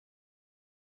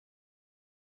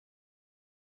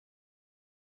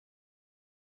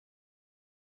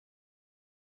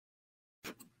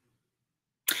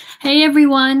Hey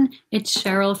everyone, it's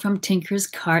Cheryl from Tinker's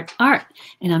Cart Art,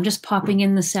 and I'm just popping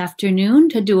in this afternoon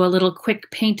to do a little quick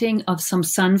painting of some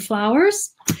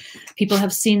sunflowers. People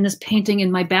have seen this painting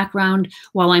in my background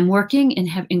while I'm working and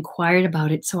have inquired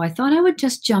about it, so I thought I would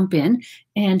just jump in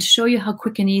and show you how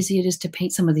quick and easy it is to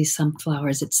paint some of these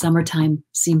sunflowers. It's summertime,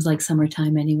 seems like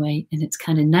summertime anyway, and it's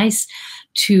kind of nice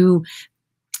to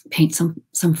paint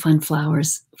some fun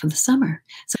flowers for the summer.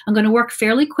 So I'm going to work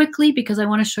fairly quickly because I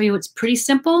want to show you it's pretty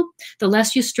simple. The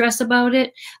less you stress about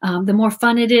it, the more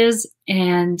fun it is,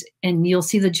 and you'll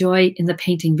see the joy in the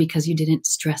painting because you didn't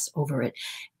stress over it.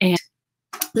 And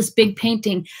this big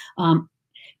painting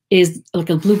is like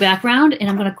a blue background, and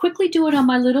I'm going to quickly do it on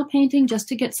my little painting just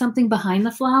to get something behind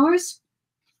the flowers.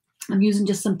 I'm using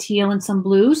just some teal and some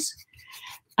blues.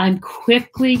 I'm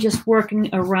quickly just working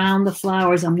around the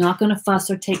flowers. I'm not going to fuss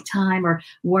or take time or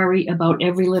worry about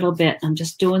every little bit. I'm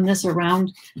just doing this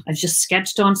around. I've just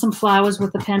sketched on some flowers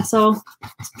with a pencil.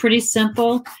 It's pretty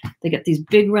simple. They get these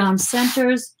big round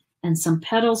centers and some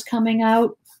petals coming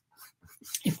out.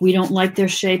 If we don't like their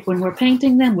shape when we're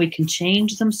painting them, we can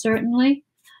change them certainly.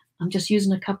 I'm just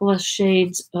using a couple of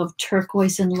shades of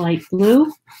turquoise and light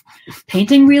blue.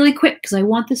 Painting really quick because I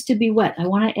want this to be wet. I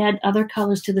want to add other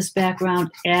colors to this background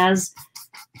as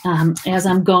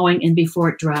I'm going and before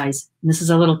it dries. And this is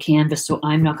a little canvas, so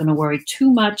I'm not going to worry too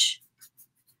much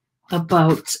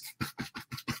about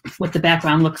what the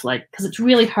background looks like because it's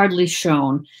really hardly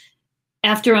shown.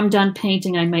 After I'm done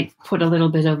painting, I might put a little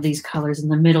bit of these colors in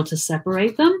the middle to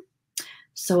separate them.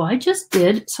 So I just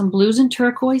did some blues and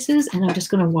turquoises, and I'm just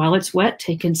going to, while it's wet,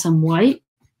 take in some white.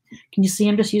 Can you see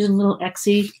I'm just using little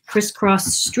Xy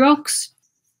crisscross strokes?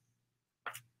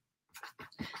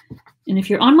 And if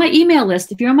you're on my email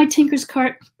list, if you're on my Tinker's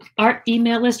Cart Art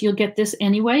email list, you'll get this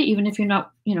anyway, even if you're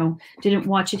not, didn't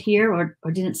watch it here or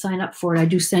didn't sign up for it. I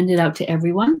do send it out to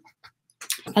everyone.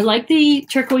 I like the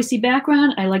turquoisey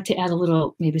background. I like to add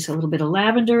maybe a little bit of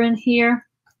lavender in here.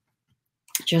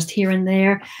 Just here and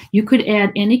there. You could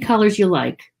add any colors you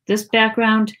like. This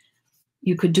background,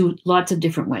 you could do lots of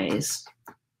different ways.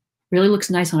 Really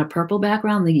looks nice on a purple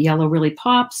background. The yellow really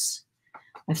pops.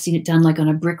 I've seen it done like on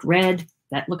a brick red.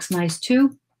 That looks nice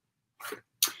too.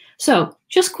 So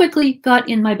just quickly got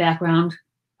in my background.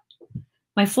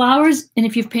 My flowers, and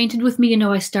if you've painted with me, you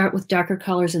know I start with darker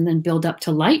colors and then build up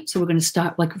to light. So we're going to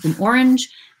start like with an orange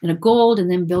and a gold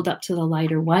and then build up to the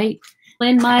lighter white.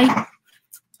 And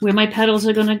where my petals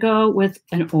are going to go with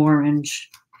an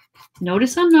orange.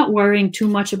 Notice I'm not worrying too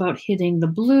much about hitting the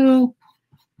blue.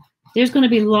 There's going to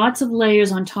be lots of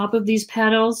layers on top of these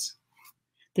petals.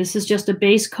 This is just a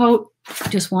base coat.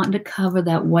 Just wanting to cover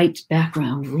that white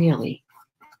background, really.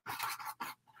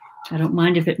 I don't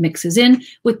mind if it mixes in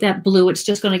with that blue. It's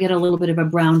just going to get a little bit of a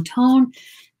brown tone,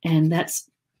 and that's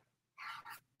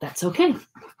okay.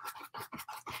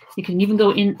 You can even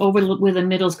go in over where the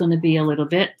middle is going to be a little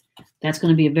bit. That's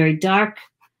going to be a very dark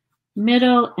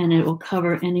middle, and it will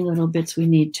cover any little bits we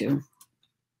need to.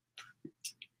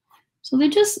 So they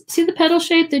just, see the petal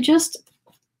shape? They're just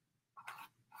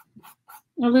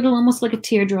a little, almost like a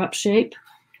teardrop shape.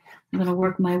 I'm going to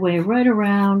work my way right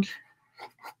around.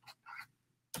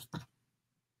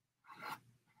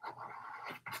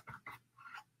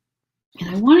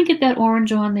 And I want to get that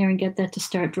orange on there and get that to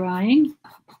start drying.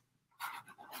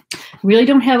 Really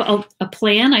don't have a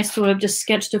plan. I sort of just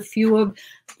sketched a few of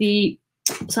the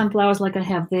sunflowers like I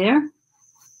have there.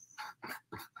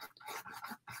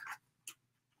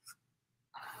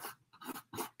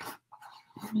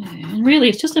 And really,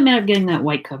 it's just a matter of getting that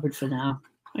white covered for now.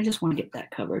 I just want to get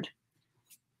that covered.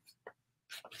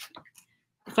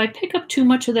 If I pick up too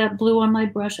much of that blue on my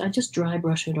brush, I just dry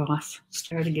brush it off.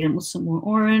 Start again with some more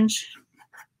orange.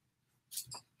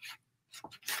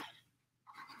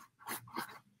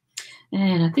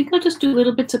 And I think I'll just do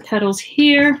little bits of petals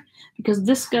here because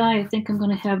this guy, I think I'm going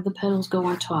to have the petals go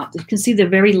on top. You can see they're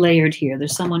very layered here.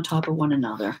 There's some on top of one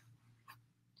another.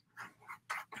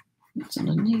 That's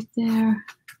underneath there.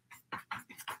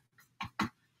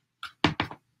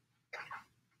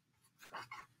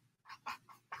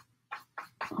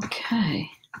 Okay.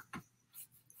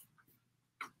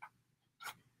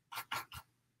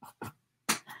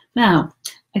 Now,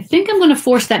 I think I'm going to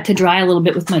force that to dry a little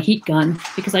bit with my heat gun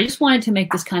because I just wanted to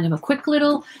make this kind of a quick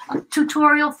little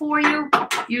tutorial for you.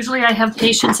 Usually I have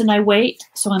patience and I wait,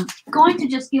 so I'm going to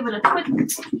just give it a quick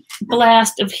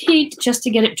blast of heat just to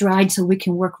get it dried so we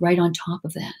can work right on top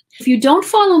of that. If you don't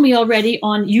follow me already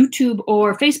on YouTube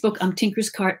or Facebook, I'm Tinker's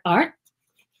Cart Art,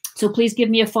 so please give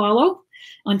me a follow.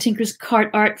 On Tinker's Cart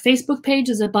Art Facebook page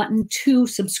is a button to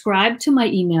subscribe to my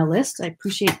email list. I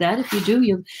appreciate that. If you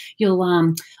do,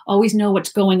 you'll always know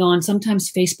what's going on.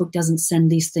 Sometimes Facebook doesn't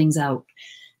send these things out.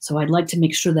 So I'd like to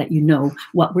make sure that you know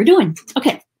what we're doing.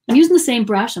 Okay, I'm using the same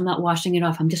brush. I'm not washing it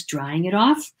off. I'm just drying it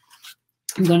off.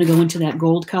 I'm going to go into that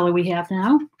gold color we have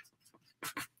now.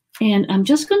 And I'm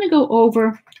just going to go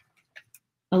over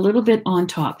a little bit on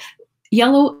top.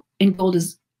 Yellow and gold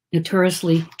is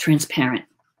notoriously transparent.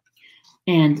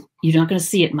 And you're not going to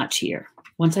see it much here.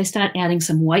 Once I start adding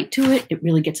some white to it, it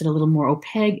really gets it a little more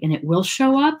opaque and it will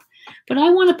show up. But I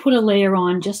want to put a layer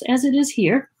on just as it is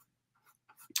here.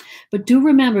 But do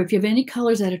remember, if you have any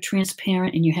colors that are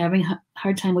transparent and you're having a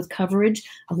hard time with coverage,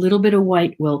 a little bit of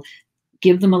white will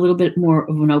give them a little bit more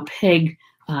of an opaque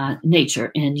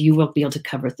nature, and you will be able to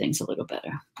cover things a little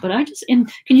better. But can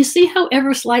you see how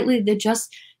ever slightly they're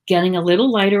just getting a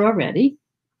little lighter already?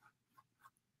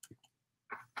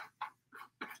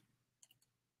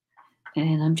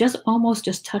 And I'm just almost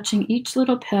just touching each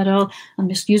little petal. I'm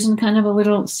just using kind of a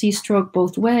little C-stroke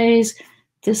both ways.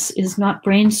 This is not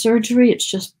brain surgery. It's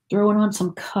just throwing on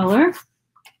some color.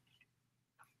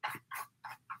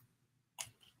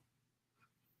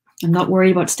 I'm not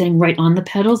worried about staying right on the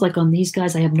petals. Like on these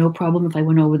guys, I have no problem if I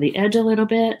went over the edge a little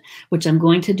bit, which I'm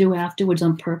going to do afterwards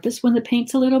on purpose when the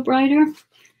paint's a little brighter.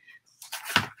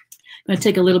 I'm going to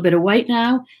take a little bit of white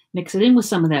now, mix it in with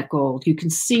some of that gold. You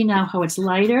can see now how it's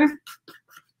lighter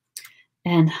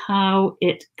and how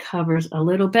it covers a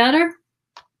little better.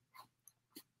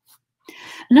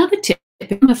 Another tip, if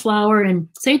you have a flower and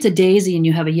say it's a daisy and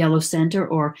you have a yellow center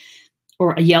or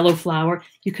a yellow flower,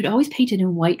 you could always paint it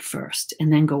in white first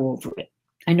and then go over it.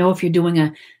 I know if you're doing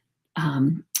a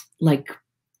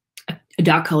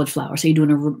dark colored flower, say you're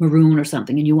doing a maroon or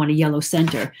something and you want a yellow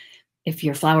center, if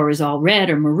your flower is all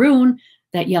red or maroon,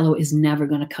 that yellow is never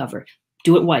going to cover.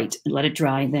 Do it white and let it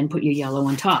dry and then put your yellow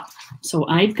on top. So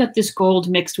I've got this gold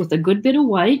mixed with a good bit of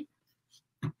white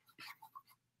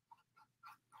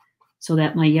so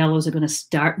that my yellows are going to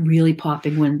start really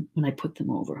popping when I put them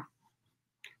over.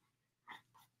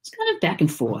 It's kind of back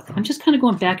and forth. I'm just kind of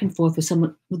going back and forth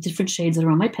with different shades that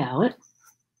are on my palette.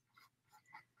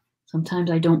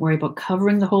 Sometimes I don't worry about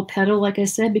covering the whole petal, like I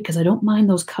said, because I don't mind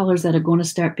those colors that are going to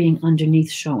start being underneath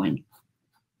showing.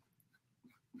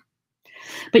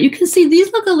 But you can see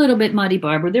these look a little bit muddy,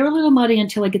 Barbara. They're a little muddy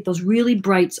until I get those really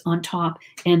brights on top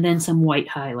and then some white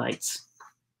highlights.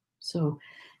 So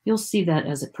you'll see that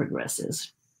as it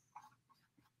progresses.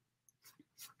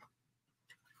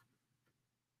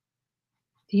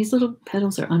 These little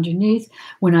petals are underneath.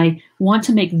 When I want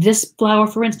to make this flower,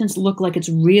 for instance, look like it's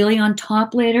really on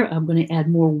top later, I'm going to add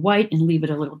more white and leave it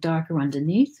a little darker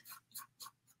underneath.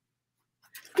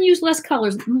 I use less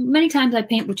colors. Many times I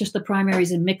paint with just the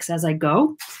primaries and mix as I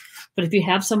go. But if you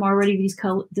have some already,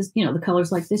 the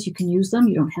colors like this, you can use them.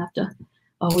 You don't have to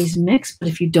always mix. But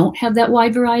if you don't have that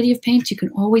wide variety of paints, you can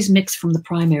always mix from the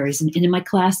primaries. And in my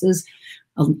classes,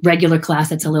 a regular class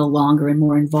that's a little longer and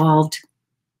more involved,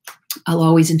 I'll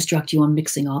always instruct you on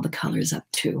mixing all the colors up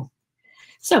too.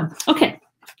 So, okay,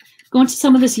 going to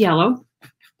some of this yellow.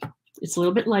 It's a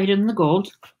little bit lighter than the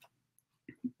gold.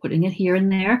 Putting it here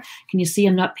and there. Can you see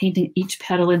I'm not painting each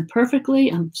petal in perfectly?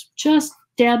 I'm just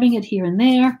dabbing it here and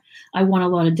there. I want a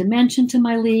lot of dimension to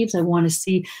my leaves. I want to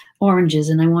see oranges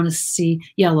and I want to see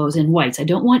yellows and whites. I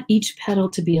don't want each petal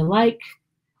to be alike.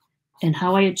 And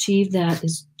how I achieve that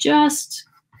is just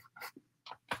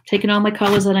taking all my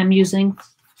colors that I'm using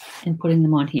and putting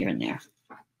them on here and there.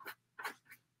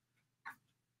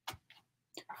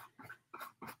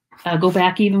 I'll go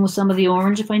back even with some of the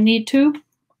orange if I need to.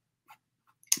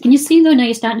 Can you see though, now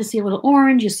you're starting to see a little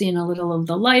orange, you're seeing a little of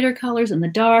the lighter colors and the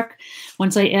dark.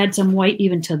 Once I add some white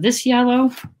even to this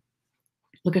yellow,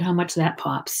 look at how much that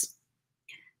pops.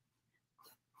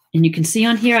 And you can see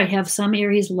on here, I have some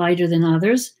areas lighter than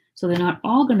others, so they're not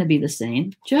all going to be the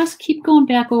same. Just keep going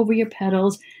back over your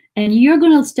petals, and you're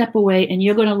going to step away and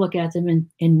you're going to look at them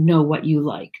and know what you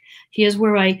like. Here's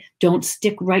where I don't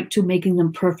stick right to making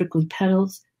them perfectly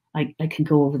petals. I can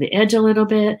go over the edge a little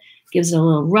bit, gives it a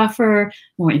little rougher,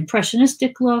 more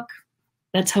impressionistic look.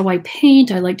 That's how I paint.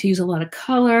 I like to use a lot of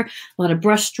color, a lot of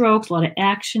brush strokes, a lot of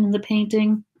action in the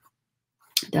painting.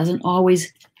 It doesn't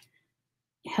always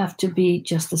have to be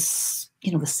just the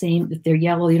same. If they're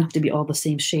yellow, you don't have to be all the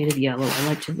same shade of yellow. I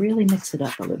like to really mix it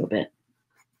up a little bit.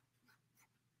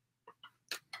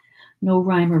 No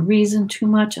rhyme or reason too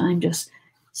much. I'm just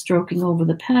stroking over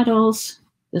the petals.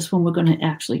 This one we're going to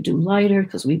actually do lighter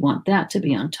because we want that to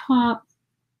be on top.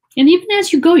 And even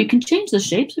as you go, you can change the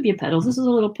shapes of your petals. This is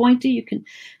a little pointy. You can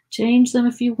change them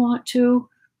if you want to.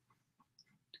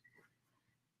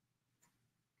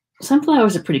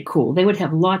 Sunflowers are pretty cool. They would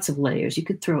have lots of layers. You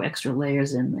could throw extra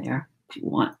layers in there if you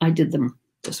want. I did them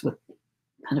just with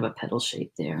kind of a petal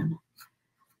shape there. And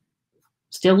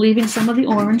still leaving some of the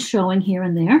orange showing here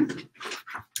and there.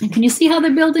 And can you see how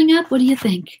they're building up? What do you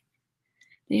think?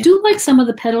 They do like some of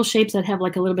the petal shapes that have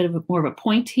like a little bit of more of a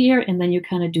point here, and then you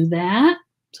kind of do that.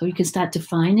 So you can start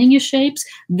defining your shapes.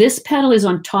 This petal is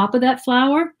on top of that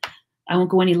flower. I won't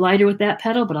go any lighter with that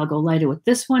petal, but I'll go lighter with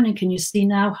this one. And can you see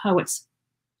now how it's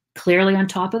clearly on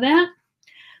top of that?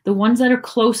 The ones that are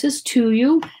closest to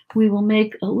you, we will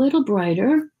make a little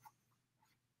brighter.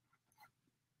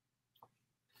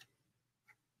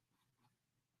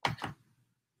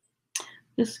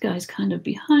 This guy's kind of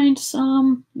behind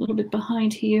some, a little bit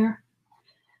behind here.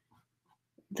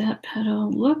 That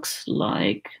petal looks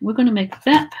like we're going to make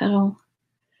that petal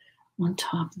on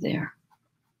top there.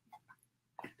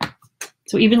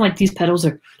 So even like these petals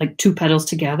are like two petals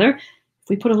together. If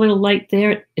we put a little light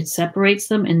there, it separates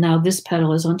them, and now this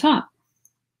petal is on top.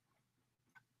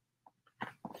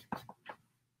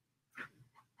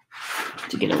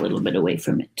 To get a little bit away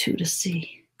from it too to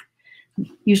see.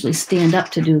 Usually stand up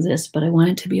to do this, but I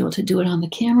wanted to be able to do it on the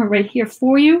camera right here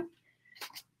for you.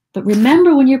 But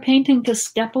remember when you're painting to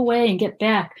step away and get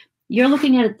back. You're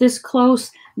looking at it this close.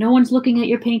 No one's looking at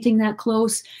your painting that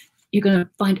close. You're going to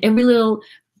find every little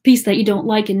piece that you don't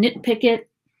like and nitpick it.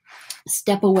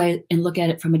 Step away and look at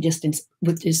it from a distance,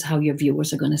 which is how your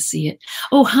viewers are going to see it.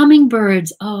 Oh,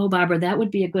 hummingbirds. Oh, Barbara, that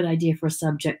would be a good idea for a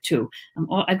subject too.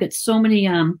 I've got so many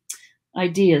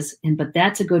ideas, but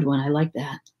that's a good one. I like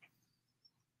that.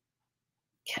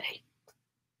 Okay.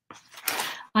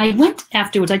 I went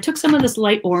afterwards. I took some of this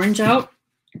light orange out.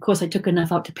 Of course, I took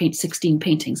enough out to paint 16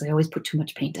 paintings. I always put too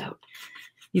much paint out.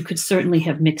 You could certainly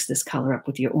have mixed this color up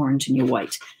with your orange and your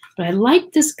white. But I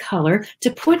like this color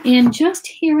to put in just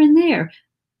here and there.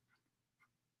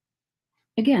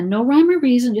 Again, no rhyme or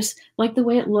reason, just like the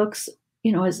way it looks,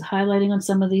 you know, as highlighting on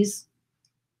some of these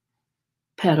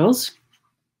petals.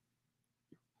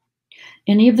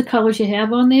 Any of the colors you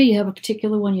have on there, you have a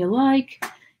particular one you like,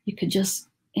 you could just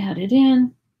add it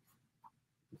in.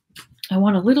 I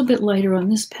want a little bit lighter on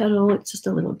this petal. It's just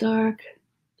a little dark.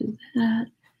 Do that.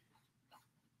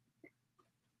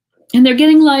 And they're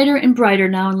getting lighter and brighter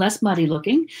now and less muddy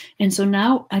looking. And so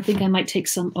now I think I might take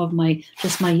some of my,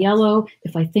 just my yellow.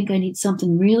 If I think I need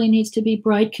something really needs to be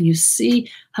bright, can you see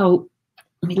how,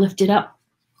 let me lift it up.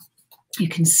 You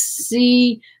can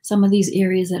see some of these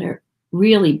areas that are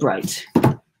really bright.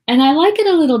 And I like it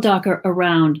a little darker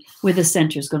around where the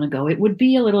center is going to go. It would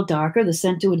be a little darker. The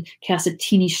center would cast a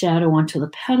teeny shadow onto the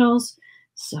petals.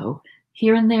 So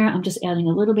here and there, I'm just adding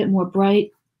a little bit more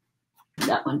bright.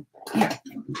 That one here.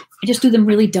 I just do them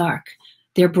really dark.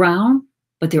 They're brown,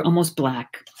 but they're almost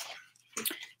black.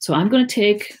 So I'm going to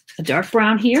take a dark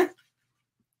brown here,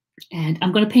 and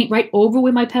I'm going to paint right over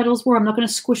where my petals were. I'm not going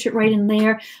to squish it right in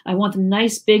there. I want them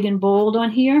nice, big, and bold on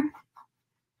here.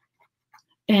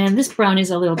 And this brown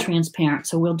is a little transparent,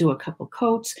 so we'll do a couple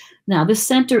coats. Now, this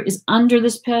center is under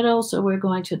this petal, so we're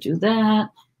going to do that.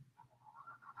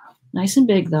 Nice and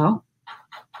big, though.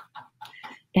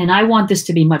 And I want this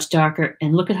to be much darker,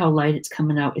 and look at how light it's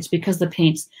coming out. It's because the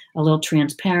paint's a little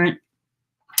transparent.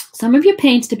 Some of your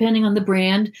paints, depending on the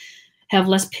brand, have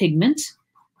less pigment,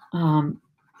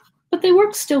 but they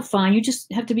work still fine. You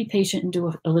just have to be patient and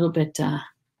do a little bit,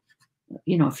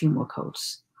 you know, a few more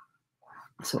coats.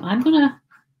 So I'm going to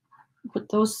put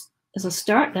those as a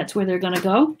start. That's where they're going to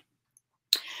go.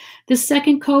 This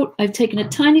second coat, I've taken a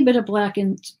tiny bit of black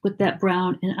in with that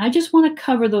brown, and I just want to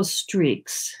cover those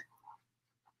streaks.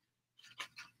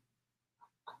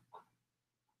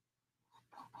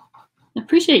 I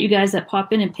appreciate you guys that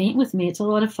pop in and paint with me. It's a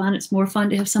lot of fun. It's more fun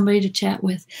to have somebody to chat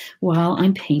with while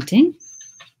I'm painting.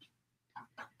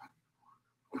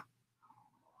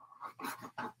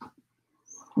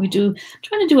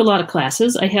 Trying to do a lot of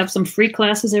classes. I have some free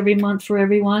classes every month for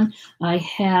everyone. I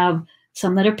have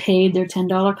some that are paid. They're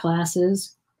 $10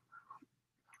 classes.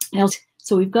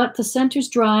 So we've got the centers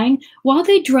drying. While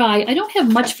they dry, I don't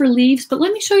have much for leaves, but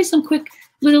let me show you some quick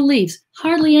little leaves.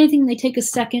 Hardly anything. They take a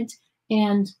second,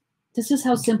 and this is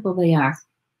how simple they are.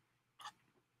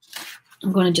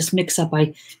 I'm going to just mix up.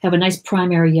 I have a nice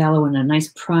primary yellow and a nice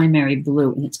primary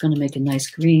blue, and it's going to make a nice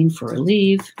green for a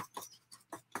leaf.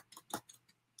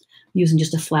 Using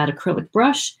just a flat acrylic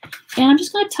brush. And I'm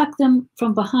just going to tuck them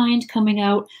from behind, coming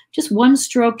out. Just one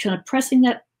stroke, kind of pressing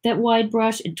that wide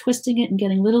brush and twisting it and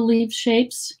getting little leaf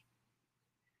shapes.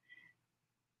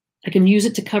 I can use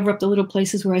it to cover up the little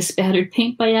places where I spattered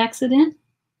paint by accident.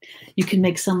 You can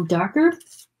make some darker,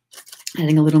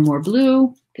 adding a little more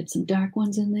blue. Get some dark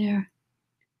ones in there.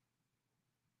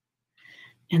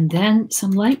 And then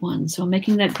some light ones. So I'm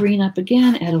making that green up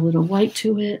again, add a little white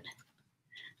to it.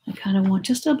 I kind of want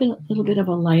just a little bit of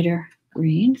a lighter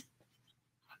green.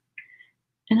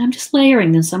 And I'm just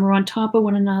layering them. Some are on top of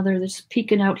one another. They're just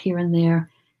peeking out here and there.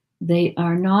 They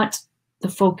are not the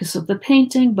focus of the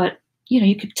painting, but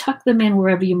you could tuck them in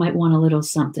wherever you might want a little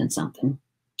something, something.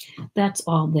 That's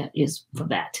all that is for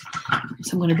that.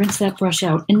 So I'm going to rinse that brush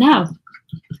out. And now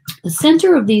the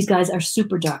center of these guys are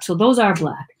super dark. So those are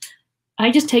black. I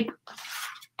just take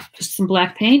some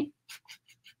black paint.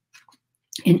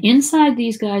 And inside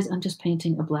these guys, I'm just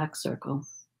painting a black circle.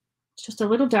 It's just a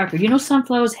little darker.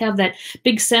 Sunflowers have that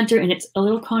big center and it's a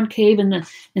little concave in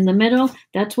the middle.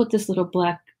 That's what this little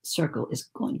black circle is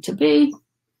going to be.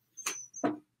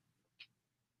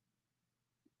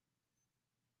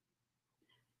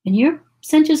 And your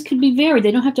centers could be varied. They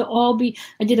don't have to all be,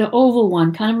 I did an oval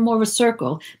one, kind of more of a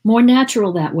circle, more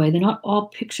natural that way. They're not all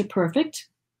picture perfect.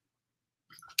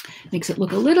 Makes it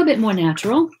look a little bit more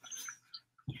natural.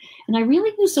 And I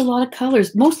really used a lot of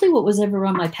colors, mostly what was ever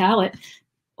on my palette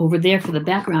over there for the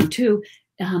background too.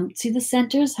 See the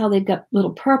centers, how they've got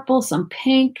little purple, some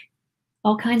pink,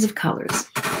 all kinds of colors.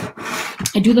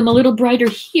 I do them a little brighter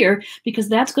here because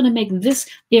that's going to make this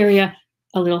area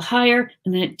a little higher,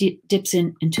 and then it dips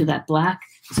into that black.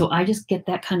 So I just get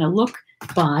that kind of look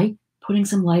by putting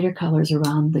some lighter colors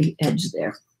around the edge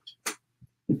there.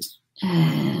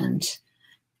 And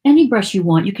any brush you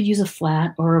want, you could use a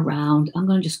flat or a round. I'm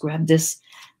going to just grab this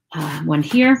one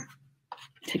here,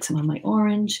 take some of my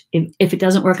orange. If it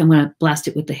doesn't work, I'm going to blast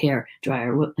it with the hair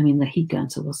dryer, the heat gun,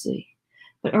 so we'll see.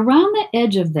 But around the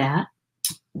edge of that,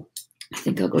 I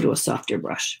think I'll go to a softer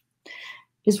brush,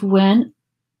 is when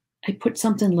I put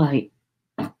something light.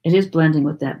 It is blending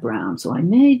with that brown, so I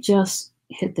may just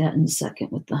hit that in a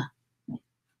second with the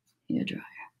hair dryer.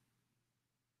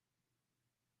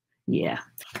 Yeah,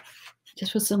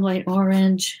 just with some light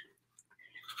orange.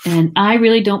 And I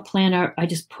really don't plan out. I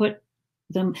just put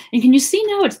them. And can you see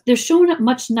now they're showing up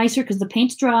much nicer because the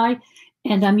paint's dry.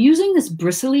 And I'm using this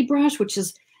bristly brush, which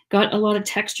has got a lot of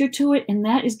texture to it. And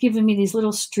that is giving me these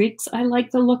little streaks I like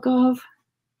the look of.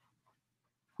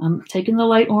 I'm taking the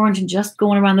light orange and just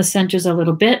going around the centers a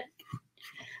little bit.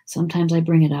 Sometimes I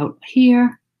bring it out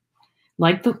here.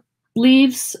 Like the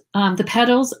leaves, the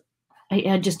petals, I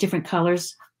add just different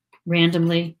colors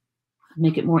randomly,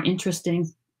 make it more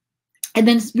interesting. And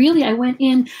then really I went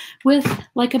in with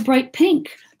like a bright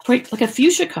pink, like a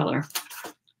fuchsia color.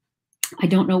 I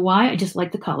don't know why, I just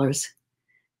like the colors.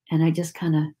 And I just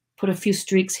kind of put a few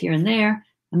streaks here and there.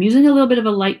 I'm using a little bit of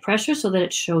a light pressure so that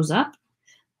it shows up.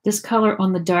 This color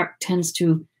on the dark tends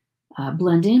to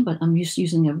blend in, but I'm just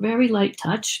using a very light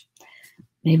touch.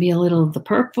 Maybe a little of the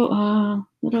purple,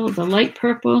 little of the light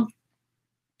purple.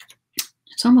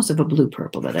 It's almost of a blue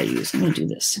purple that I use. I'm going to do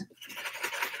this.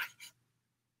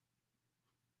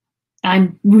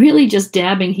 I'm really just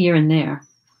dabbing here and there.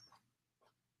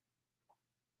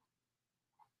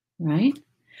 Right?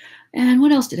 And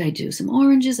what else did I do? Some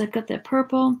oranges. I've got that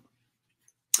purple.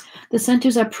 The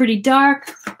centers are pretty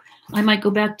dark. I might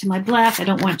go back to my black. I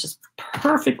don't want just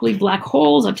perfectly black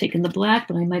holes. I'm taking the black,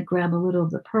 but I might grab a little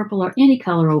of the purple or any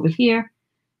color over here.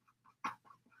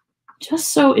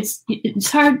 Just so it's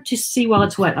hard to see while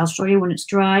it's wet. I'll show you when it's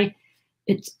dry.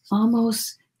 It's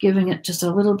almost giving it just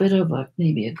a little bit of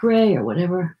maybe a gray or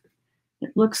whatever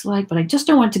it looks like, but I just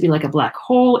don't want it to be like a black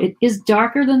hole. It is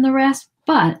darker than the rest,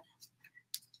 but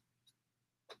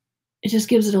it just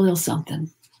gives it a little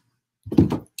something.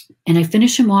 And I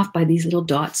finish them off by these little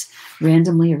dots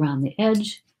randomly around the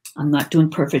edge. I'm not doing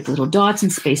perfect little dots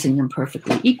and spacing them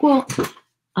perfectly equal.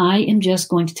 I am just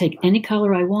going to take any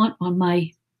color I want on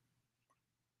my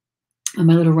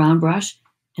little round brush,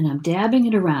 and I'm dabbing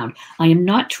it around. I am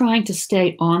not trying to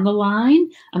stay on the line.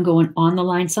 I'm going on the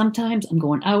line sometimes. I'm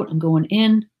going out. I'm going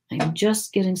in. I'm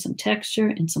just getting some texture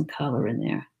and some color in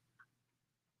there.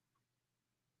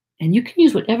 And you can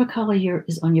use whatever color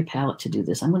is on your palette to do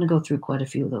this. I'm going to go through quite a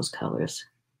few of those colors.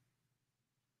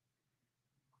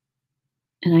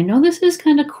 And I know this is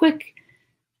kind of quick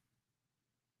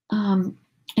and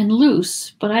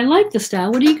loose, but I like the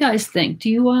style. What do you guys think? Do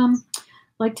you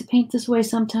like to paint this way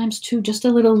sometimes too? Just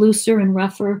a little looser and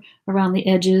rougher around the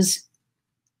edges.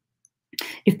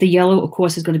 If the yellow, of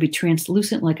course, is going to be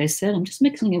translucent, like I said, I'm just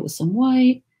mixing it with some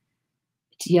white.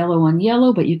 It's yellow on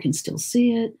yellow, but you can still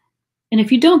see it. And if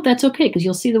you don't, that's okay, because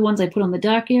you'll see the ones I put on the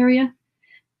dark area.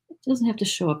 It doesn't have to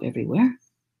show up everywhere.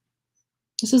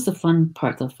 This is the fun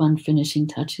part, the fun finishing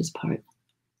touches part.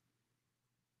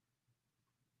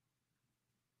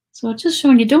 So it's just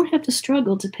showing you don't have to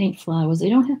struggle to paint flowers. They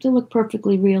don't have to look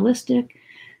perfectly realistic.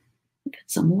 Got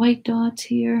some white dots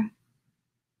here.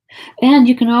 And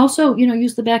you can also,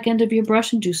 use the back end of your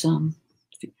brush and do some.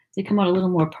 They come out a little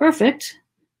more perfect,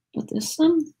 but there's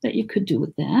some that you could do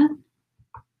with that.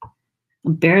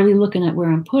 I'm barely looking at where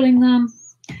I'm putting them.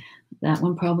 That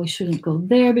one probably shouldn't go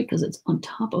there because it's on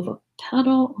top of a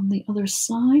petal on the other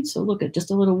side. So look at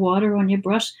just a little water on your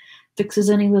brush fixes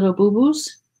any little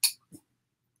boo-boos.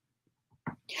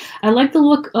 I like the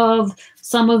look of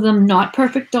some of them not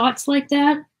perfect dots like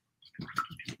that.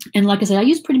 And like I said, I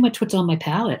use pretty much what's on my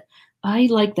palette. I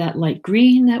like that light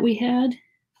green that we had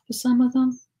for some of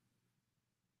them.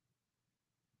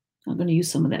 I'm going to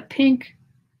use some of that pink.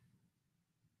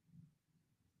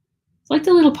 It's like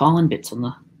the little pollen bits on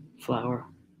the flower.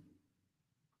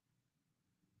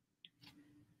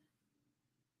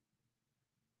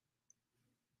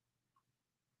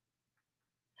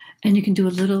 And you can do a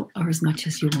little or as much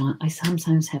as you want. I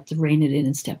sometimes have to rein it in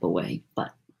and step away,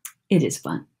 but it is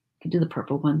fun. You can do the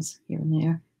purple ones here and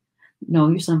there. No,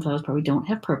 your sunflowers probably don't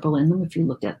have purple in them if you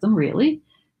looked at them really,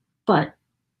 but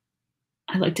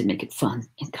I like to make it fun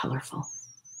and colorful.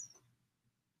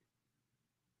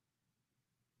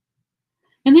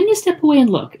 And then you step away and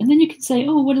look, and then you can say,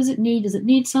 oh, what does it need? Does it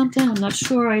need something? I'm not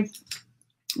sure I'm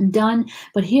done,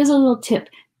 but here's a little tip.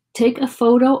 Take a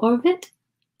photo of it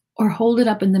or hold it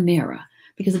up in the mirror,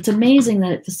 because it's amazing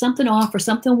that if there's something off or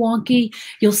something wonky,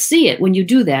 you'll see it when you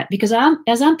do that. Because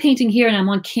as I'm painting here and I'm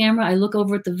on camera, I look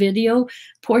over at the video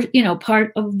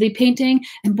part of the painting,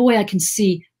 and boy, I can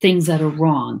see things that are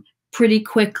wrong pretty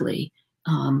quickly.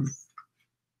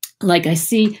 Like I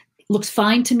see, looks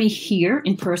fine to me here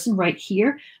in person, right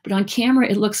here, but on camera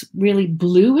it looks really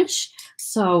bluish.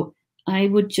 So I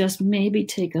would just maybe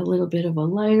take a little bit of a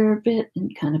lighter bit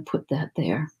and kind of put that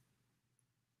there.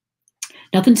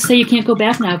 Nothing to say you can't go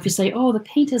back now if you say, oh, the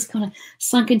paint has kind of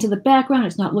sunk into the background.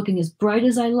 It's not looking as bright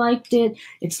as I liked it.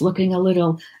 It's looking a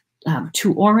little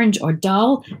too orange or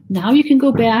dull. Now you can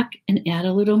go back and add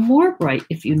a little more bright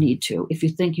if you need to. If you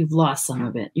think you've lost some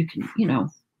of it, you can,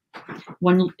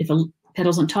 if a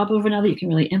petal's on top of another, you can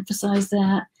really emphasize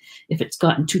that. If it's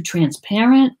gotten too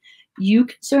transparent, you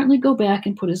can certainly go back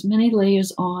and put as many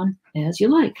layers on as you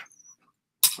like.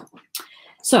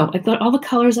 So I've got all the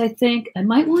colors, I think. I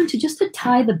might want to just to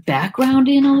tie the background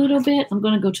in a little bit. I'm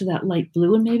going to go to that light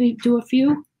blue and maybe do a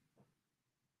few.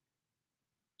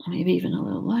 Maybe even a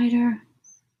little lighter.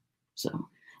 So,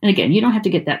 and again, you don't have to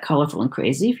get that colorful and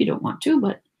crazy if you don't want to,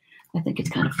 but I think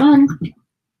it's kind of fun.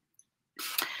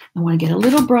 I want to get a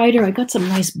little brighter. I got some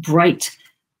nice bright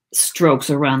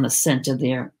strokes around the center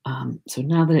there. So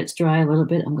now that it's dry a little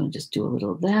bit, I'm going to just do a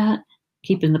little of that,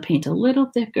 keeping the paint a little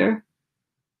thicker.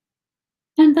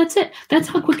 And that's it. That's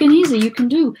how quick and easy you can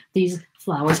do these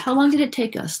flowers. How long did it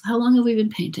take us? How long have we been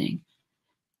painting?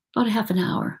 About a half an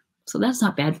hour. So that's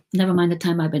not bad. Never mind the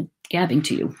time I've been gabbing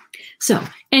to you. So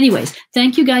anyways,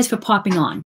 thank you guys for popping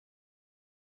on.